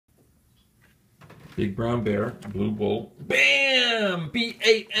Big brown bear, blue bull. Bam!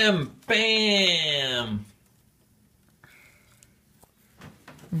 B-A-M. Bam!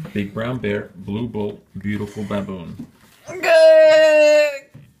 Big brown bear, blue bull, beautiful baboon.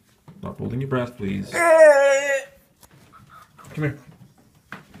 Stop holding your breath, please. Come here.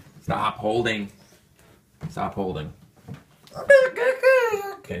 Stop holding. Stop holding.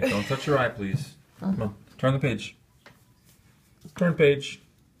 Okay, don't touch your eye, please. Come on, turn the page. Turn page.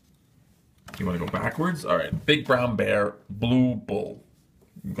 You want to go backwards? All right. Big brown bear, blue bull.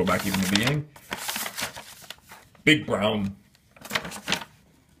 Go back even to the beginning. Big brown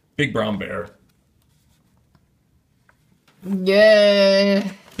bear.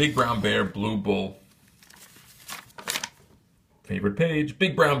 Yeah. Big brown bear, blue bull. Favorite page.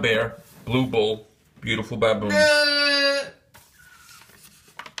 Big brown bear, blue bull, beautiful baboon.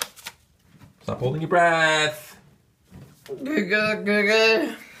 Stop holding your breath.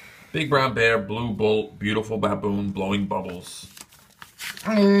 Big brown bear, blue bull, beautiful baboon, blowing bubbles.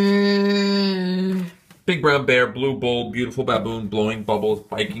 Big brown bear, blue bull, beautiful baboon, blowing bubbles,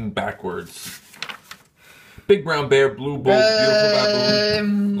 biking backwards. Big brown bear, blue bull, beautiful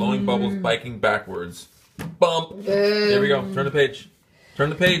baboon, blowing bubbles, biking backwards. Bump. There we go. Turn the page. Turn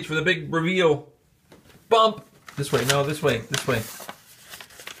the page for the big reveal. Bump. This way. No, this way. This way.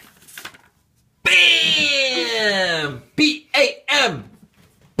 Bam! B-A-M!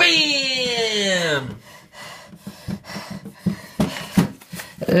 Bam!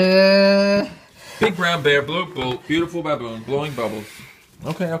 Big brown bear, blue bull, beautiful baboon, blowing bubbles.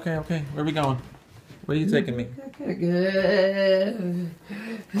 Okay. Where are we going? Where are you taking me? Okay.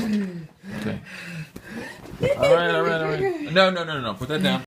 All right. No. Put that down.